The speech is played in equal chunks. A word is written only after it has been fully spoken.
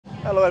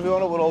Hello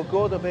everyone, we're all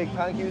good. A big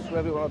thank you to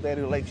everyone out there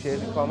who likes,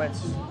 shares and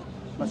comments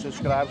and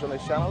subscribes on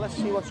this channel. Let's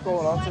see what's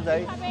going on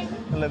today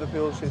in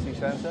Liverpool city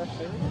centre.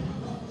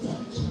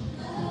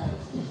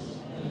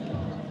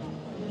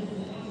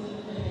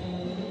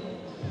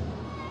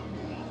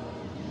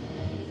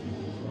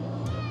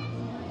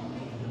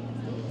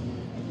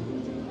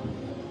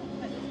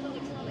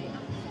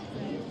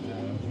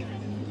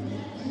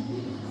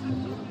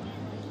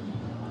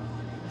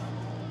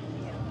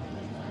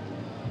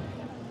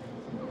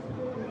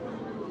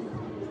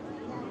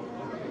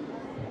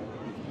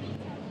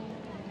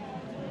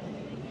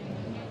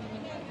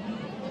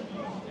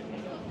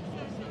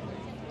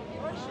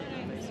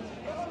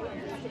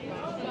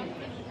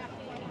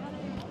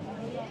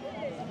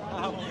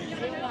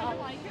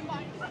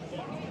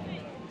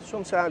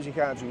 Sometimes you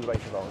can't do right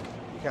or wrong.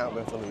 You can't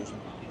win for losing.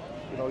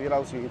 You know, you're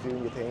out here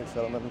doing your thing,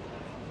 filming.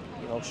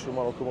 You know,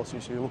 someone will come up to you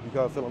and say, "Look, you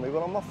can't film me."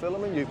 Well, I'm not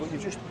filming you, but you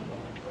just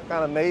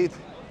kind of made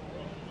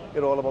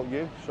it all about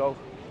you. So,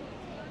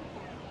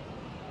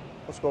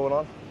 what's going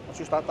on? I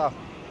just had that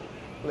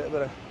little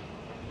bit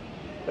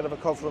of a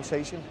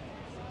confrontation,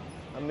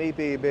 and me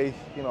being me,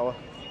 you know,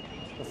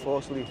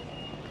 unfortunately,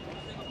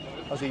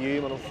 as a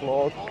human, I'm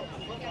flawed,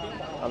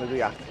 and I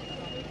react.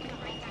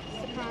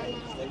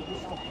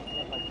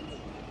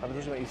 And it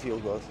doesn't make you feel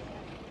good.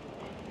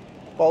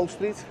 Bow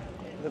Street,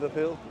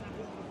 Liverpool.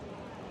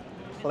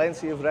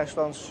 Plenty of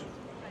restaurants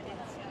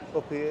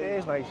up here.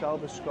 Here's nice,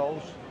 Albert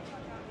Skulls.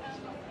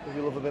 If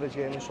you love a bit of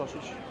German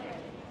sausage.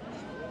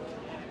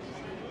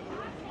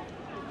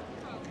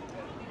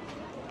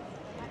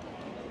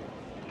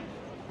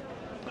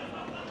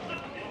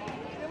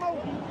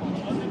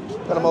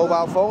 Got a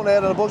mobile phone there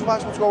and a bus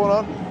pass. What's going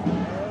on?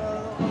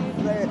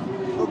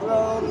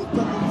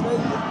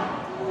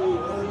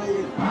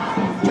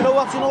 Do you know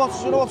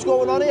what's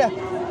going on here?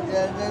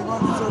 Yeah, they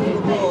want to show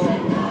the ball.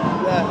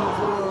 Yeah.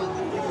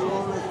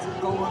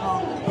 Going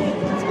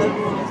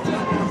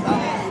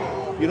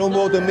on. You know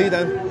more than me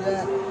then.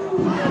 Yeah.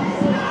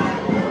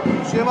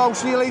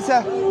 See you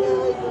later.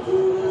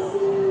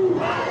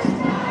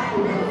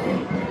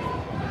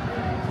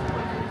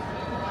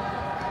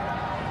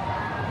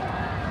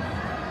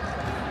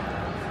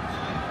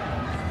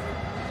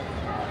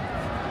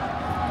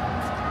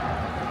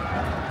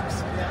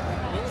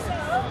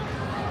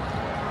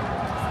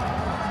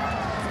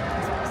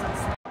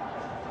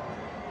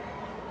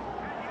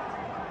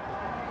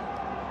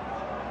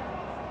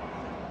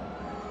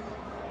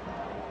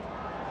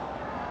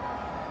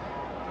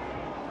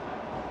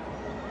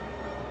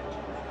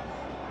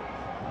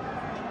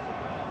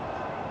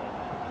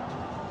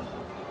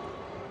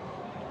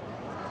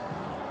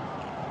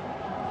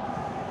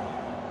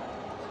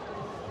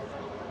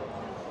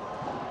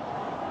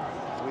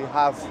 We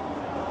have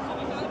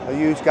a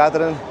huge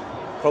gathering,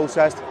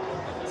 protest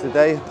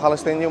today,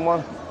 Palestinian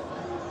one.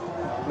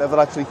 Never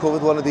actually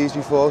covered one of these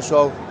before,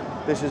 so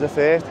this is a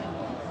first.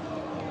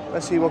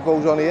 Let's see what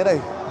goes on here, eh?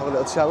 Have a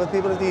little chat with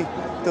people if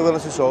they're willing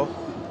to talk.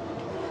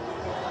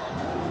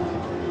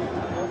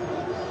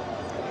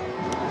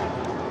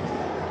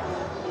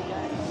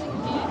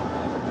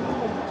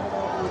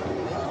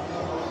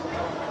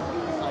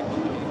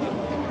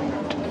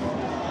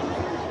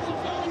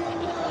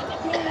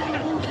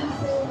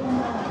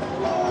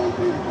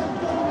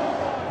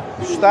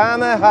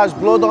 Starmer has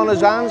blood on his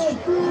hands.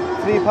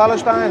 Free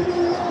Palestine.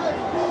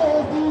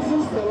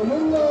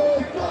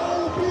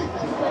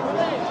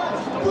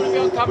 I'm going to be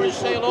on camera and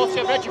say hello to you.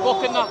 I've read your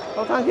book and that.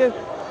 Oh, thank you.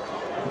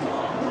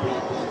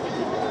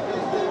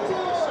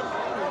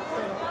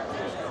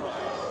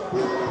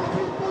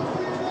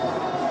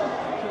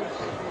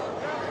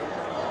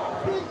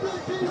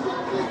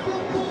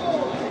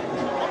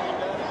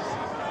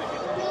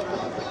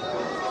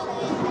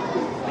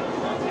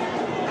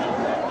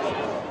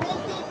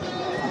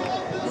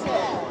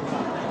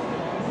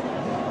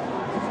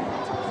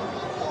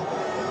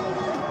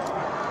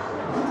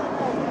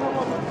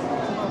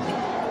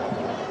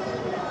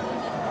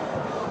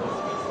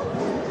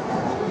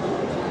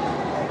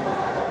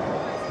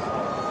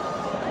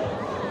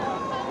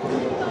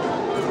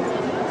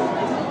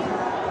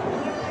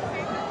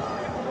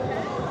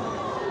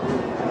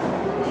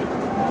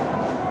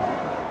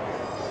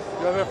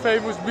 You're a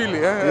famous Billy,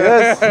 eh?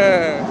 Yes.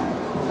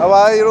 How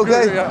are you?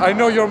 Okay? I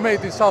know your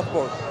mate in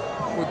Southport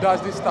who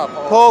does this stuff.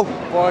 Paul.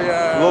 Boy,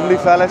 Lovely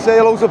fella. Say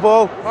hello to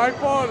Paul. Hi,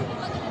 Paul.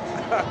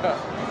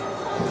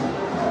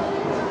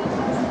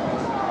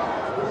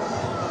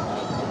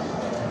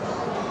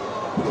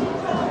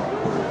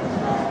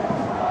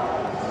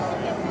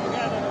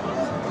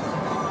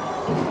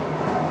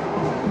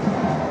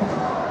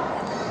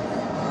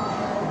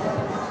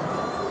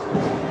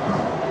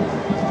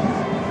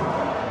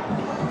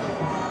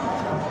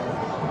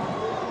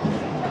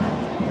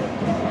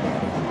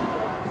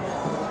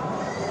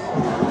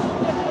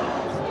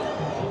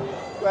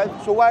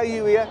 So why are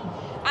you here?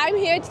 I'm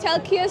here to tell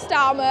Keir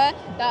Starmer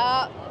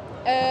that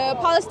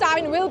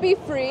Palestine will be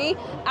free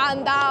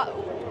and that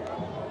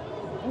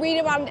we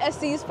demand a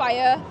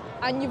ceasefire,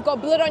 and you've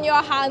got blood on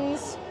your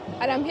hands,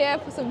 and I'm here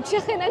for some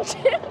chicken and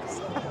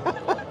chips.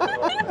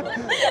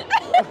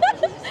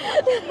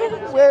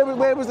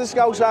 where was the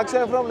Scouse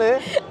accent from there?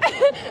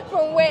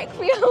 From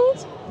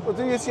Wakefield. Well,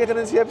 do you chicken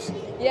and chips?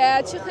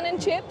 Yeah, chicken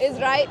and chip is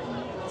right.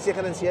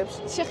 Chicken and chips?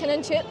 Chicken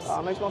and chips.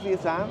 Oh, nice one for your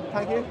time.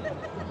 Thank you.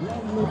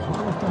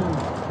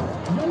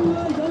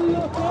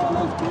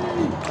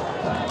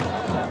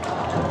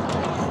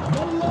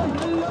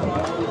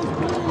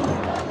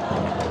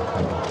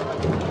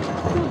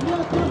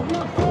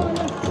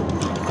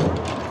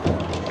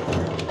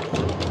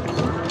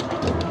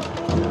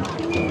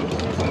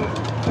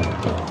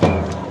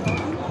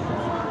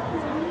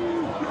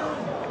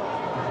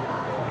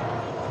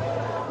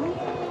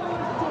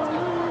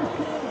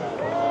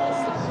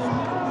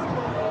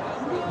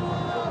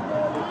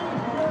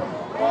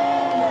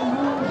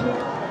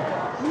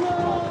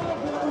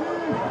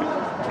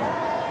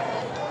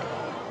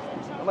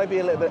 I might be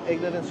a little bit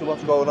ignorant to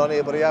what's going on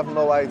here, but I have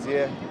no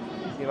idea,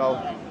 you know,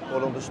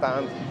 or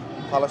understand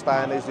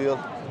Palestine, Israel.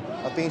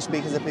 I've been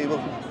speaking to people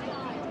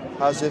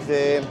as if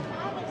been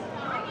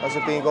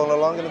going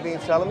along and have been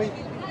telling me,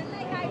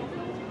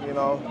 you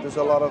know, there's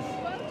a lot of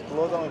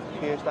blood on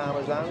Keir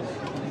Starmer's hands.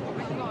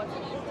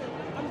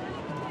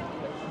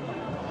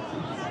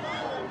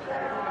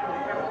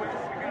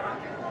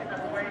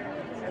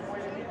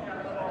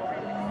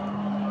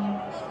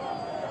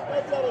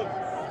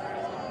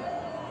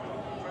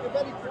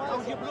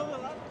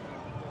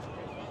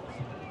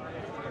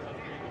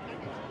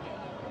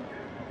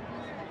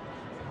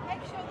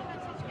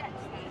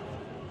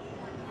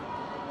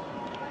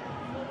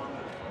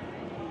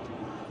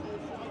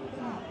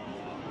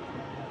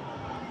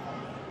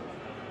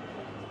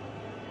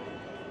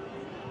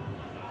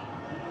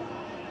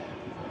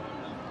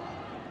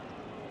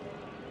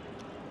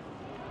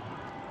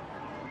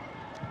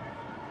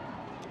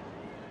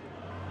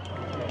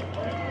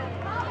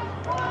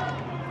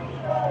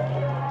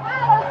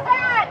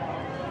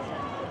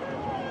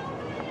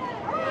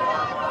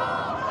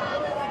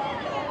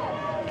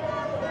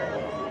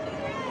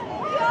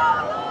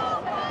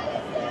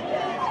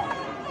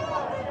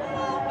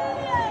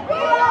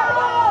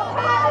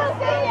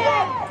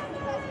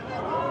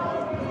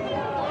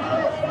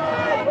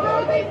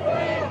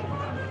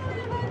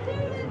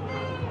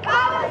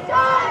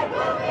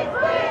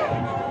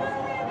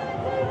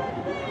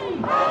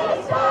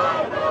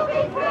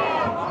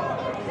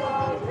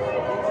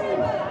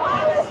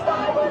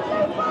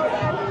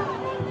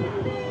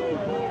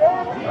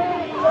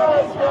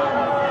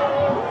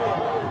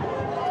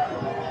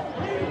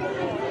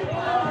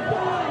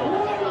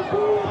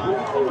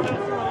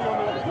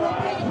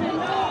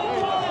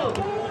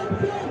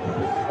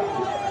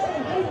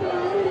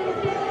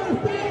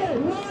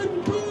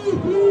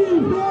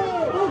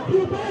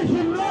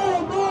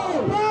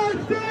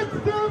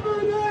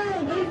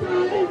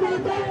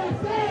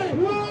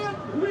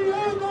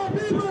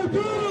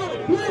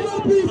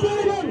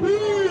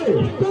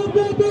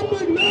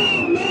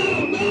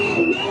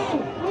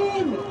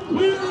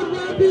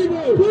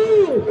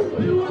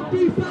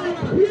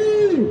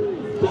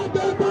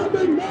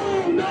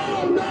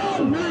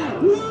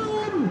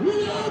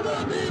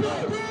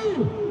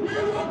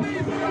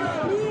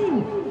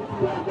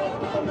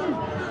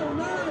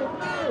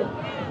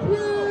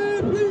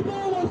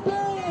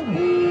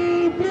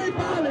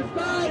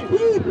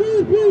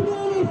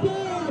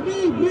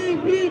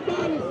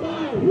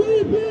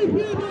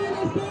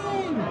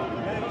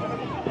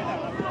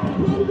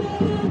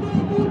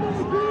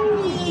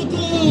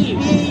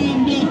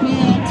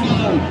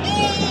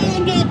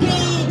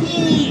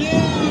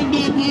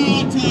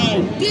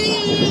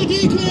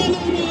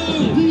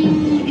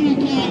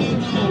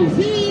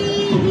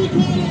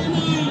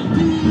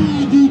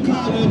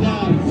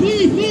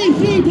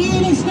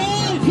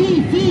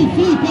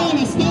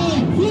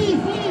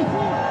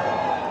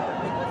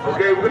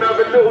 Okay, we're gonna have a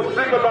little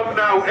sing-along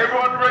now.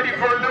 Everyone ready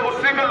for a little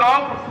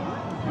sing-along?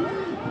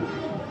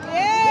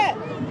 Yeah!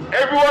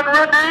 Everyone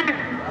ready?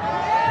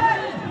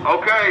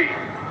 Okay.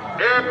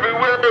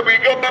 Everywhere we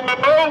go,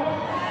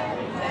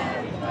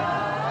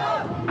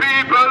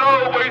 people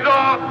always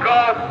ask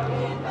us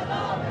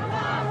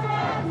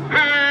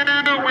who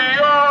we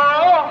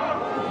are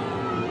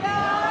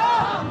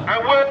and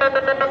where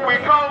we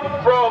come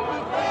from.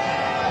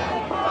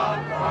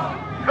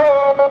 So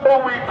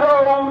we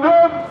told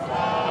them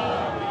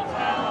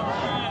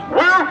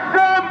we're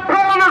from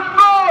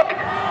Palestine.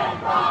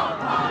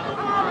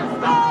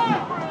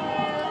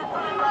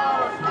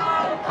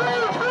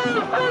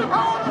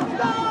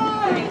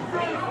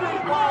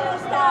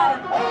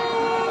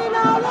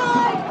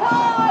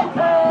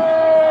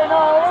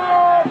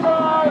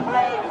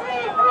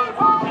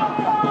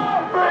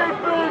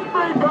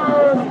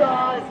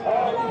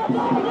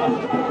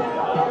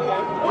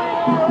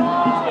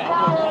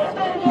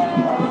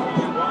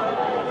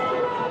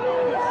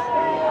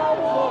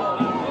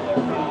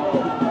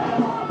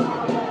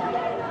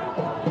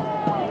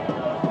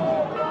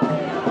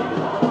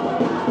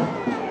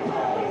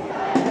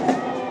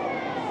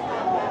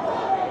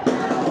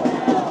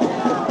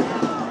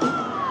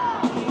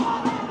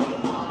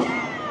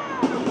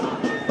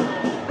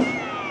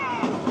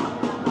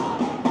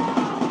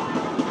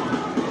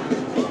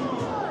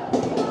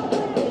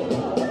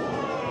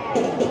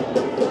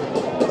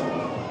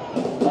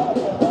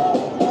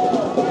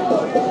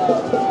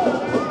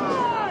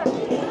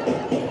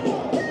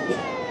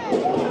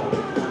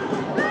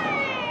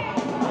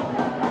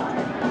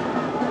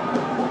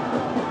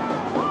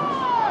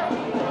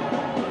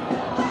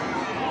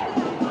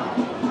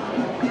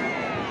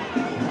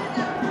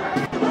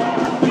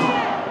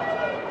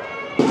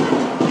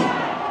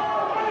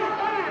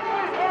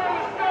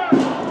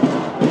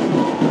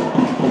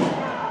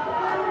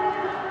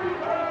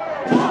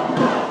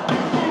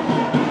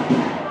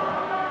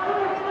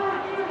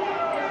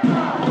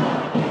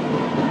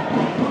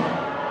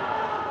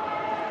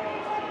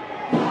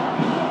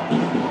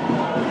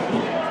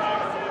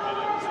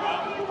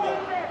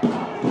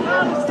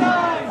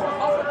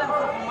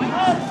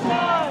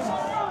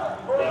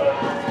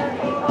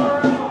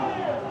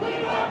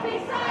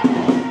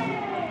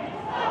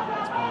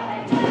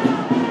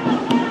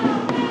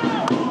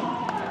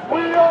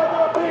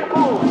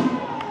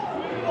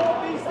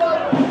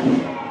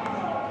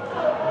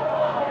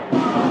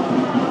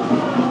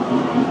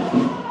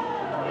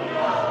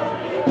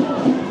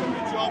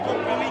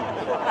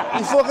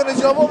 You fucking a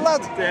job up,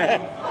 lad? Yeah.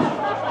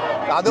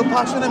 I'll do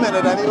pass in a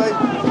minute anyway.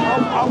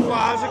 How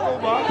far is it go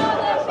back?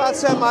 About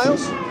 10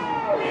 miles.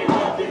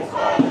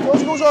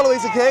 Yours goes all the way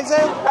to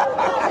Kirkdale.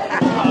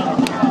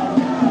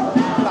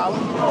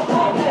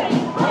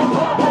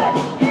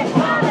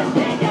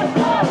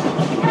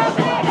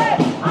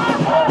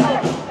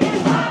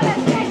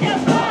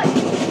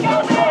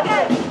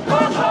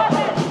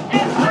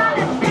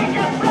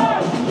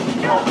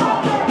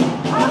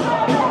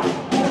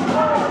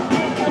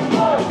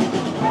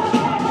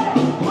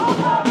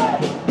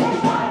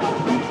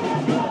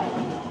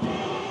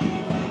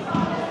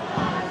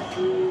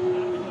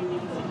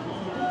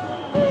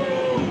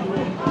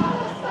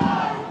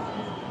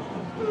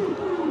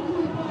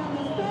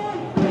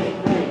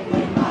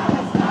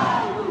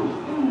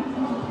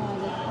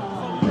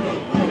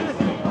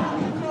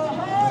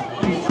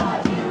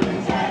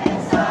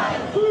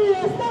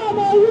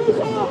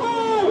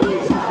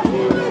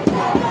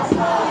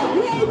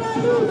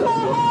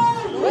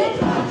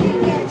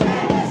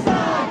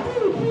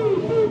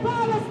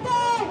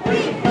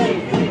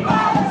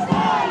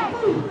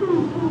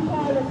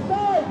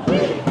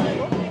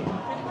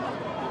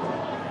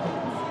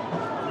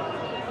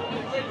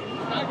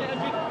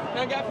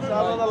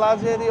 The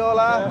lads here, they all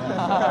are.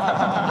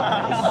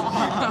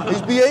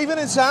 He's behaving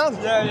in sound.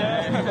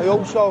 Yeah. I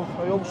hope so.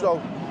 I hope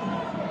so.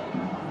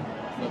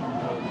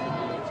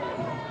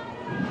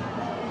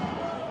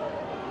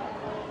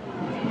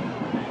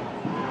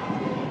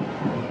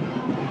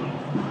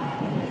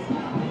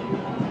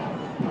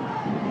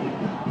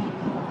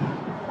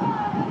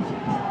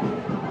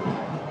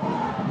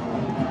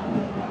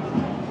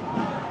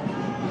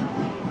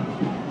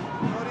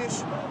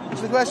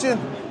 What's the question?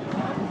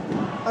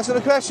 Answer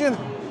the question.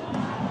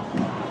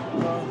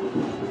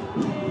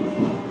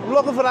 I'm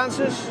looking for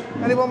answers.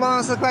 Anyone want to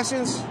answer the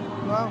questions?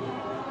 No?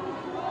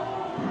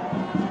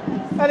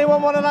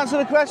 Anyone want to answer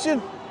the question?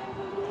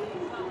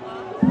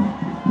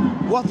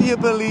 What do you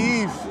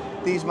believe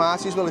these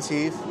marches will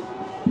achieve?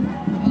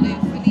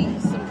 Hopefully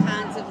some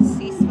kind of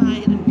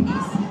ceasefire and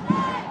peace.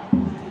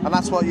 And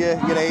that's what your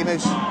aim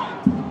is?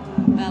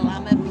 Well,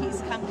 I'm a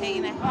peace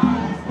campaigner.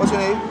 What's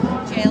your name?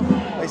 Jill.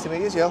 Nice to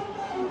meet you, Jill.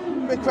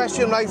 Big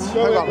question, right?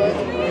 Hang on.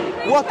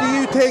 What do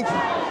you think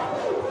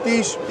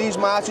these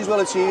marches will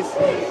achieve?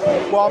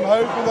 What I'm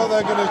hoping that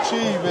they're going to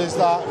achieve is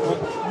that,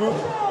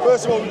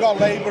 first of all, we've got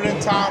Labour in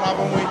town,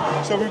 haven't we?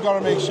 So we've got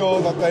to make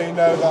sure that they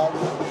know that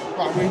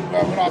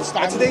we're not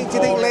standing. Do you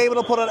think Labour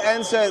will put an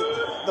end to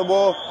the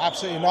war?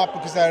 Absolutely not,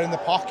 because they're in the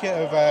pocket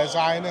of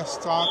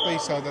Zionists, aren't they?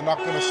 So they're not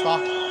going to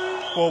stop.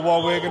 But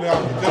what we're going to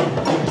have to do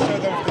is show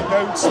them if they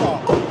don't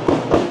stop,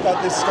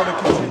 that this is going to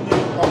continue.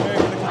 And we're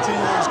going to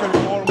continue, there's going to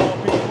be more and more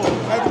people.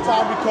 Every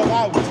time we come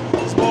out,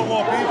 there's more and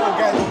more people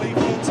getting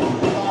leaflets,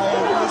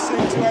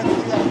 listening to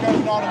everything that's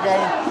going on and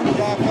going,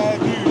 yeah, fair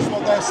news,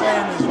 what they're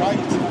saying is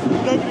right.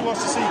 Nobody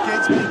wants to see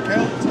kids being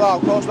killed. No,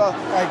 of course not.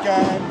 Like,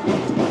 I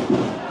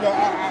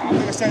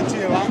think I said to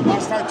you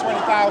last time,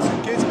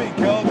 20,000 kids being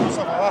killed and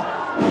stuff like that.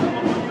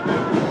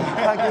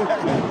 Thank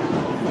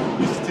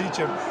you. Used to teach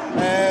him.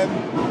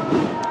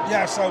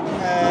 Yeah, so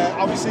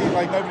obviously,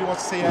 like, nobody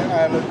wants to see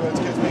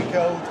kids being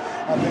killed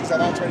and things like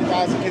that.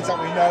 20,000 kids that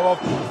we know of,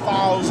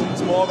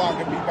 thousands more that are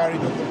going to be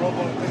buried under the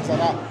rubble and things like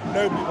that.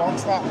 Nobody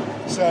wants that.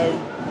 So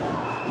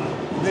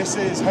this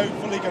is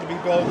hopefully going to be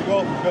building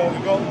up,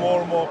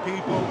 more and more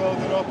people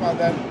building up, and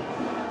then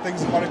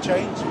things have got to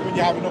change. When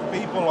you have enough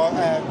people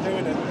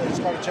doing it, it's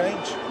got to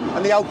change.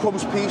 And the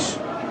outcome's peace?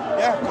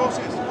 Yeah, of course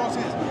it is, of course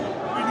it is.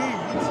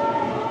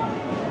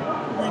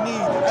 We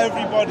need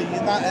everybody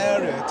in that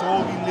area to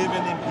all be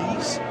living in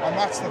peace, and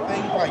that's the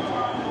thing, like...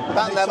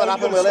 That never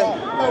happened, will it? No,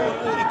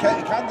 it can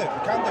do.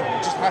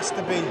 It just has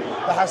to be,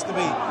 there has to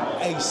be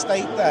a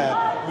state there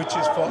which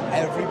is for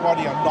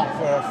everybody and not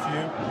for a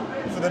few.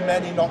 For the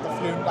many, not the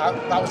few.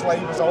 That was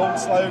Labour's old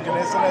slogan,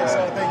 isn't it?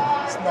 Sort of thing.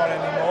 It's not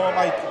anymore.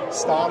 Like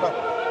Starmer,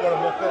 what a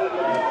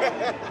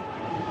muppet.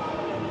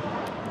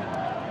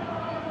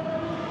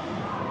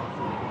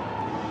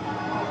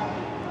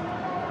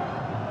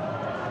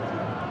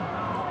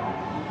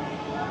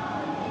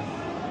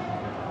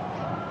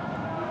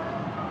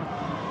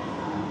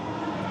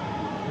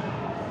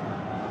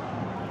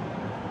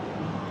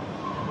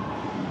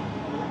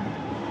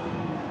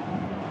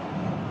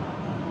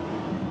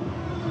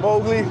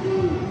 Mowgli,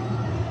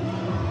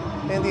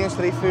 Indian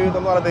street food.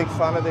 I'm not a big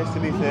fan of this, to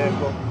be fair,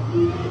 but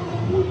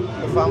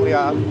the family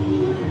are.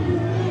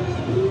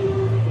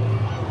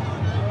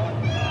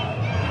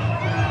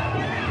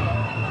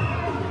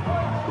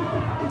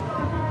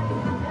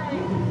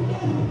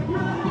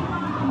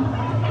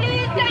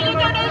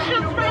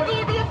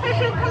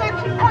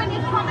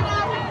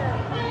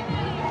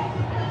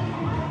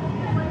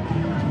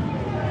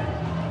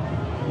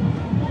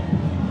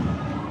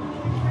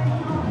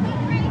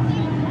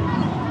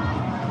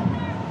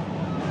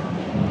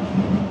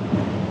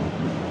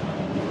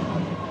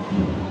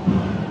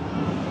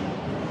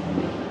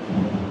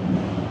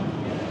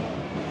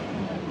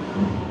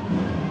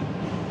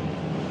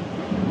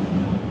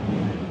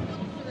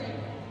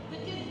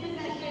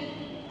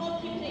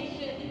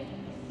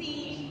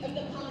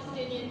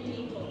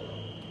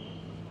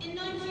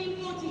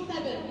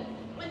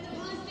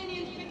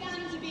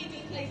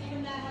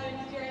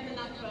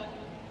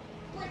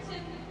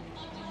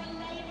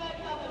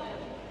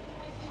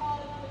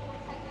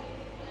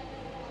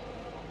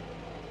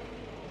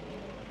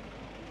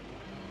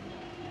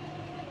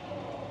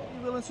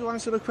 want to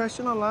answer a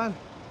question online?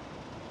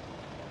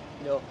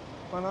 No.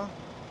 Why not?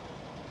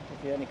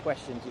 If you have any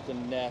questions, you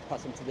can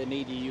pass them to the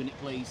media unit,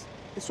 please.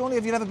 It's only,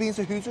 have you ever been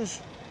to Hooters?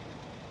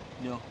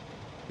 No.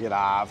 You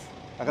have.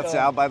 I can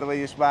tell by the way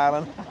you're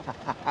smiling.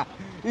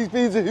 He's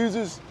been to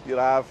Hooters. You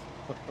have.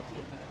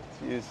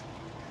 Jeez.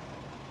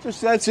 Just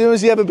said to him,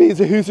 has he ever been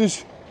to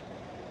Hooters?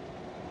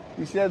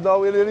 He said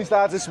no, he really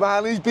started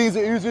smiling. He's been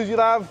to Hooters, you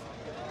have.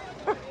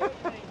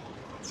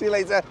 See you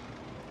later.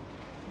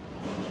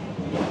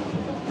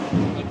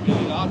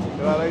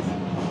 You're all right.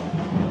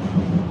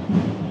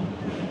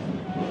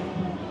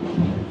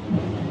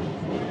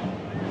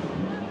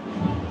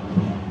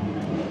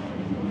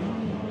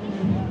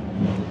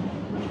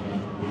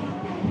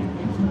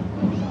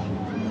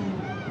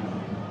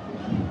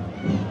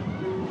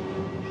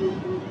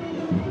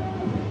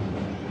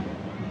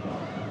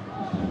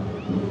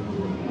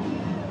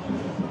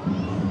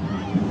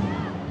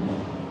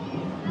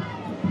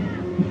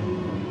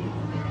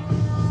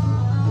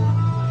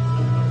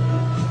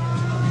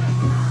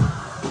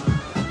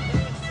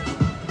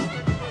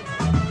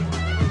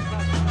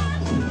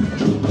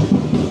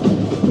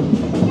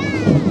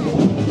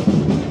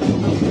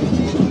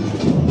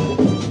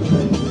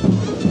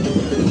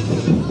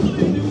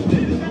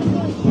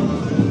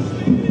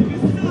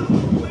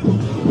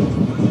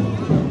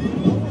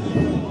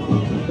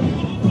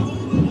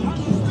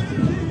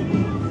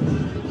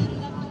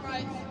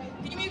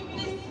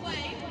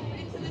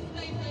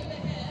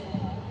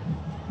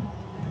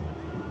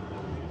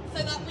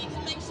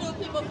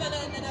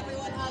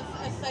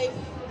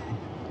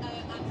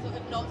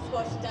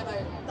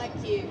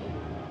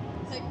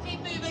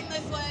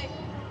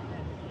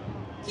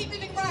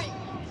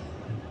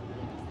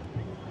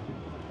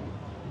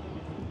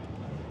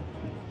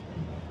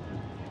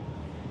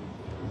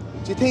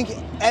 Do you think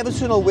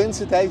Everton will win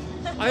today?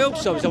 I hope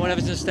so, because I want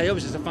Everton to stay up.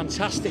 It's just a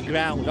fantastic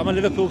ground. I'm a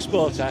Liverpool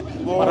supporter,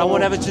 but I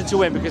want Everton to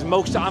win because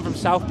I'm from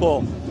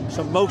Southport,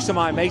 so most of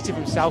my mates are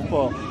from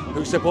Southport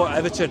who support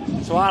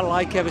Everton. So I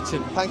like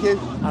Everton. Thank you.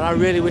 And I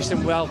really wish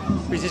them well,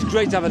 because it's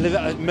great to have a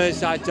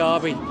Merseyside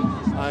derby.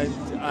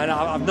 And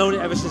I've known it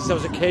ever since I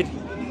was a kid.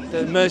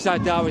 The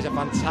Merseyside derbies are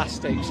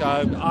fantastic, so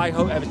I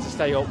hope Everton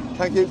stay up.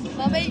 Thank you.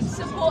 My mates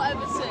support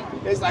Everton.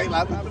 It's like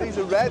that, but he's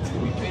a red.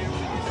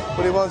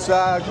 But he wants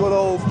a good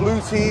old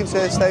blue team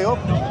to stay up.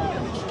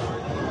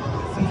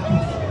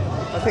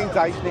 I think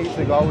Dice needs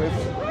to go.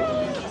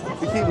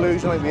 If we keep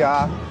losing like we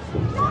are,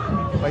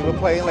 like we're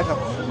playing like a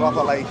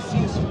proper like,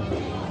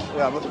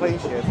 yeah, we're playing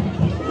shit.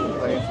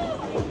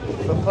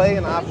 We're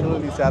playing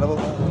absolutely terrible,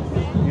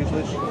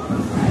 useless.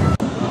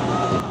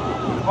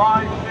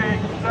 5,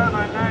 6,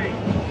 7, 8.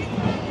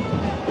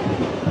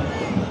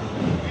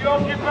 The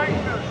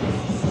occupation.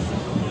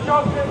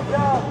 Shut it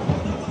down.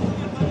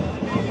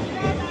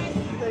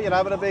 You're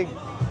having a big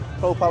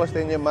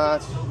pro-Palestinian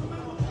march.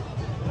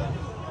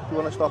 You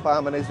want to stop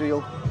harming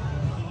Israel.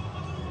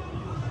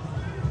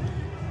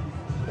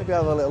 Maybe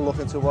have a little look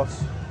into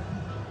what's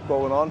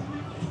going on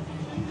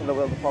in the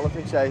world of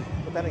politics, eh?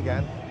 But then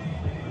again,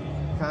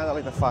 kind of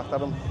like the fact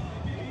that I'm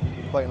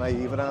quite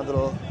naive around it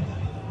all.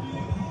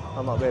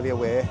 I'm not really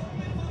aware.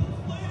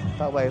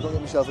 That way I don't get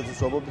myself into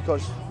trouble,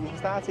 because you can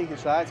start taking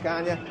sides,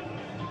 can't you?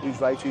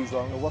 Who's right, who's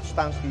wrong, and what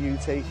stance do you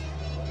take?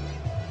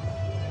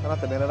 And at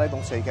the minute I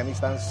don't take any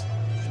stance.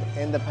 Just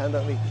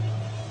independently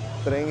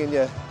bring in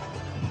your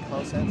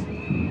content.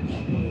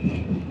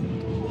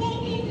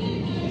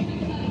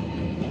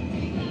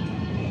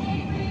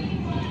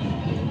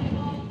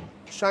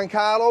 San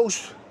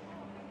Carlos.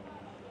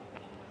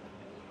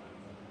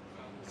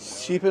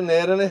 It's cheap in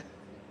there, isn't it?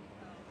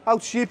 How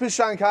cheap is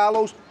San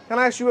Carlos? Can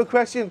I ask you a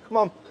question? Come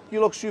on, you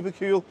look super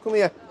cool. Come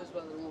here.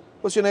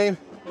 What's your name?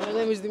 My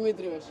name is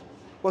Dimitrios.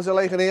 What's it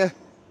like in here?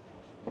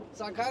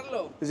 San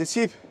Carlo. Is it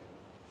cheap?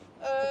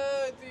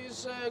 It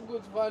is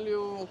good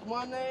value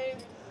money.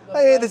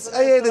 I hear it's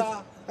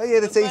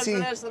 18.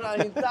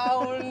 Restaurant in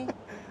town.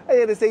 I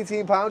hear it's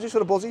 £18 just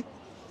for a buzzy.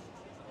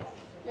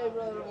 Yeah,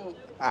 brother.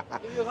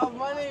 If you have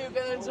money, you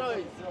can enjoy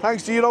it.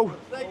 Thanks, Giro.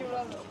 Thank you,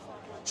 brother.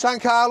 San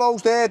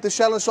Carlos there, they're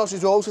selling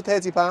sausage rolls for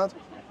 £30.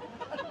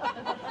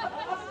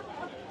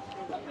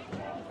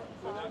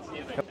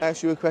 Can I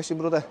ask you a question,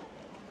 brother?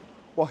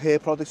 What hair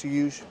products you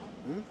use?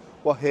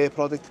 What hair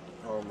product?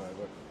 Oh my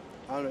god.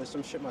 I don't know,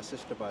 some shit my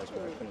sister buys,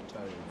 but I couldn't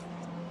tell you.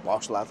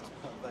 Boss, lad.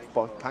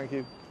 But thank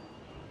you.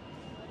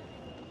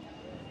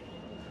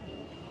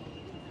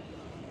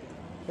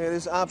 It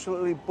is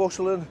absolutely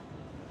bustling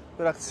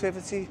with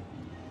activity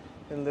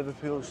in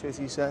Liverpool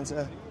city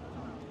centre.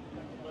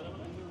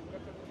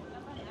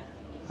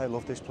 I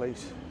love this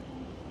place.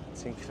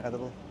 It's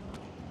incredible.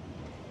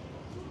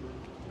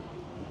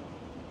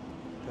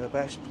 The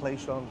best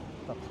place on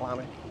the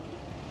planet.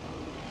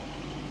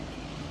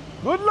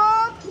 Good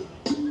luck!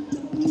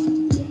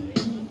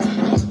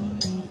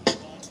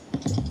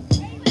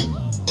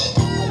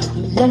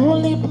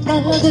 Lonely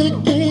brother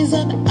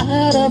gazing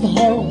out of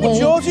her way.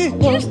 Georgie,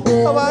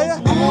 how are you?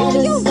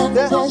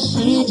 Yeah.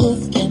 She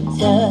just can't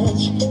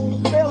touch.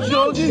 Hey,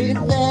 Georgie.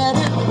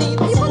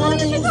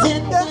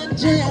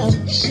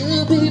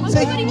 She'll be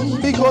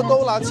Be good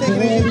though, lad. Take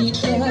it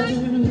easy.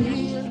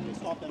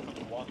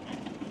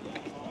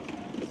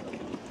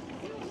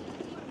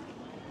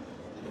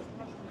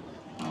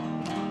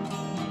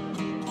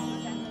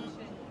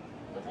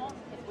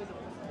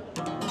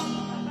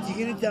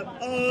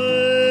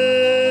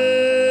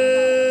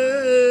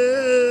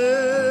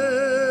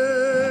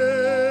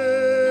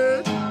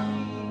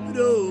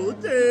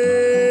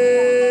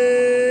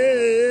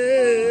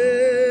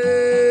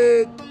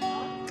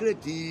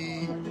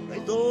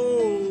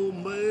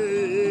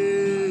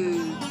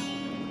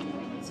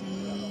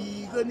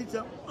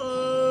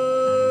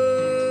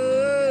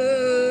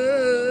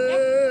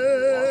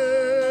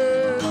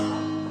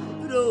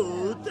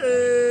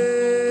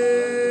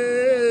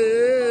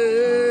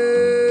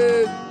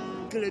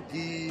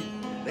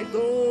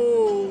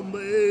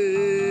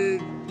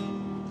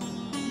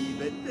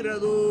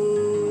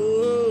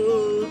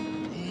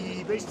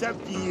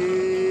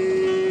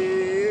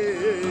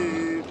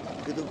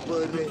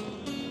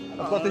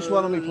 I've got this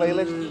one on my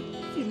playlist.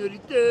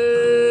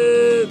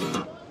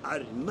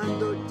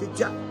 Armando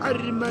Chicha,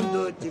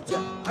 Armando Chicha,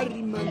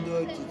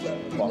 Armando Chicha,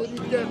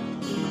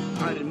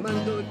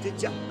 Armando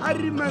Chicha,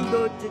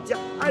 Armando Chicha,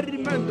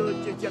 Armando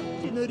Chicha,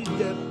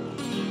 Señorita,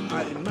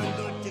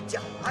 Armando Chicha,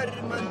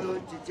 Armando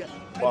Chicha.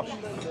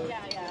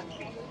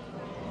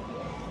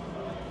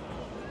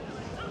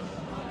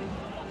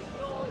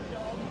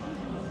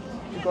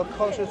 You've got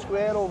Concert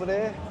Square over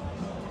there.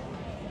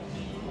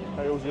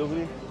 How's the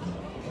ugly?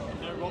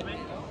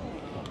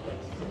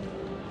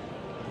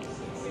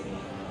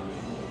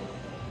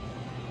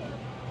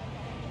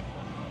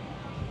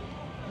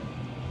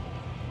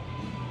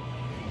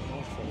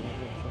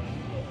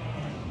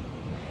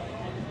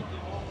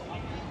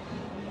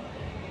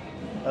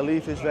 A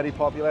leaf is very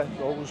popular,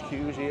 there's always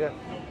queues here.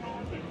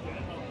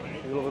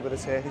 You love a bit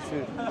of Turkish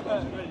food.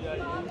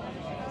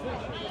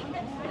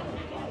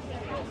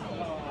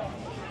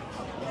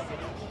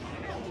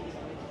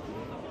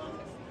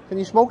 Can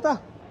you smoke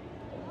that?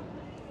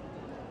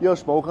 You're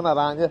smoking that,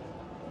 aren't you?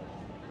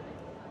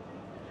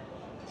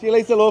 See you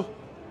later, love.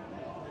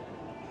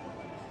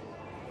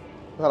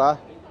 Look at that.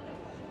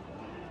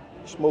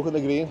 Smoking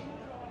the green.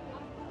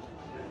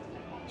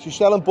 She's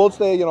selling buds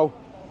there, you know.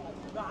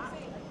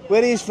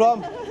 Where he's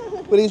from?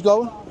 Where he's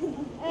going?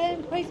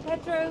 Crazy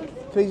Pedro's.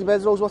 Crazy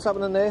Pedro's, what's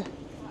happening there?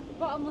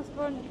 Bottomless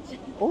brunch.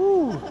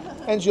 Oh,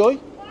 enjoy.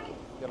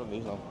 Get on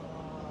these now.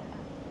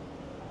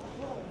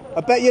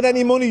 I bet you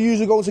any money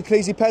you're going to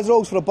Crazy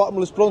Pedro's for a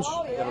bottomless brunch.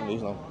 Oh, yeah. Get on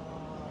these now.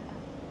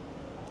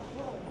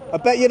 I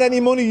bet you any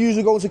money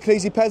you're going to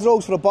Crazy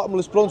Pedro's for a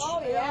bottomless brunch.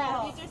 Oh,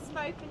 yeah. You just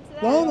spoken to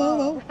them?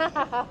 No.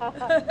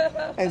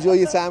 Enjoy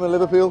your time in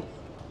Liverpool.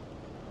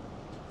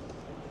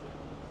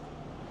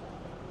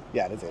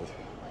 Yeah, that's it.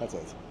 That's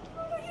it.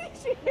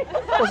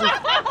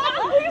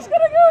 Who's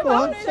gonna go? Go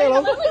on, say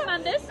hello. Hello,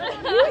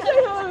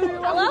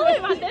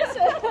 Mandis.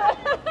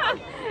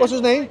 What's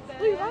his name?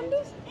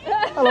 Mandis.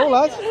 Hello,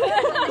 lads.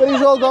 Where are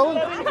you all going?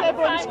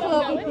 Brunch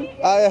Club.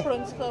 Ah, yeah.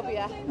 Brunch Club,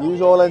 yeah.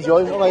 You all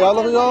enjoy. Oh my God,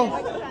 look at you all.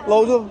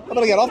 Loads of them. I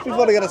better get off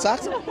before I get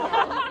attacked.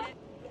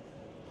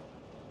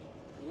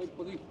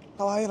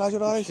 How are you, lads? You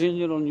all right? I've seen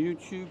you on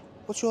YouTube.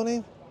 What's your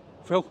name?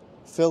 Phil.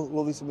 Phil,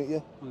 lovely to meet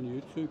you. On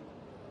YouTube.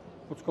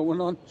 What's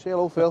going on? Say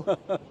hello, Phil.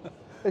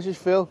 This is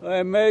Phil.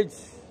 Hey,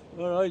 mates.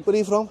 All right. Where are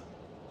you from?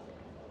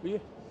 Where?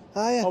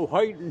 Ah, yeah. Oh,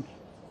 Hayden.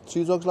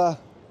 2 dogs, lad.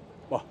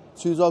 What?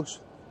 2 dogs.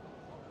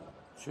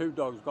 2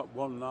 dogs. Got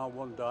one now.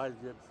 One died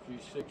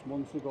 6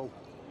 months ago.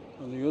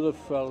 And the other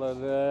fella,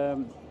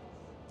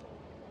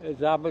 his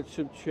habits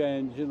have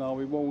changed, you know.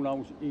 He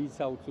won't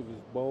eat out of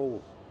his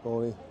bowl.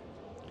 Only.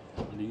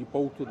 And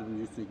both of them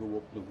used to go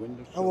up the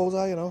window. How old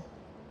are you now?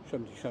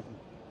 77.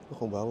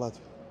 Looking well, lad.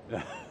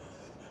 Yeah.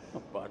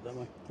 Not bad,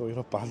 am I? No, you're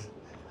not bad.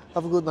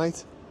 Have a good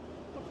night.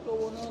 What's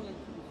going on?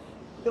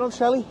 You're on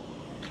Shelley?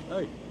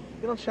 Hey.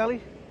 You're on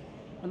Shelley?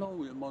 I know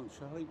we're on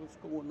Shelley. What's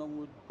going on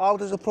with... Oh,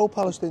 there's a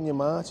pro-Palestinian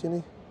march,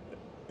 isn't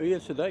he? Here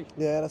today?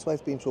 Yeah, that's why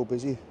it's been so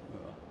busy. Yeah.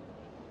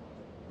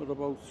 What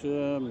about...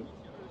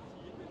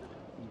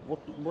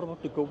 What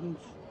about the government?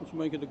 What do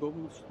you make of the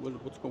government?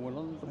 What's going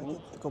on at the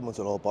moment? The governments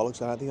are all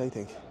bollocks, aren't they, I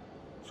think?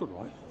 It's all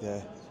right.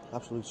 Yeah,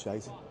 absolute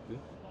shite. Yeah.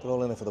 They're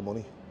all in it for the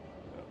money.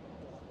 Yeah.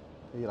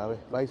 There you have it.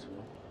 Right.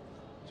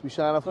 Should we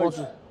sign off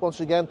once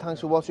again?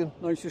 Thanks for watching.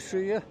 Nice to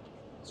see you.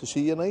 To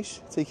see you,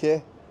 nice. Take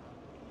care.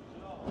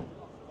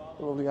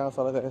 Lovely guy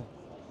fella there.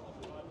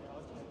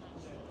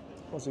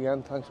 Once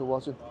again, thanks for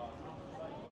watching.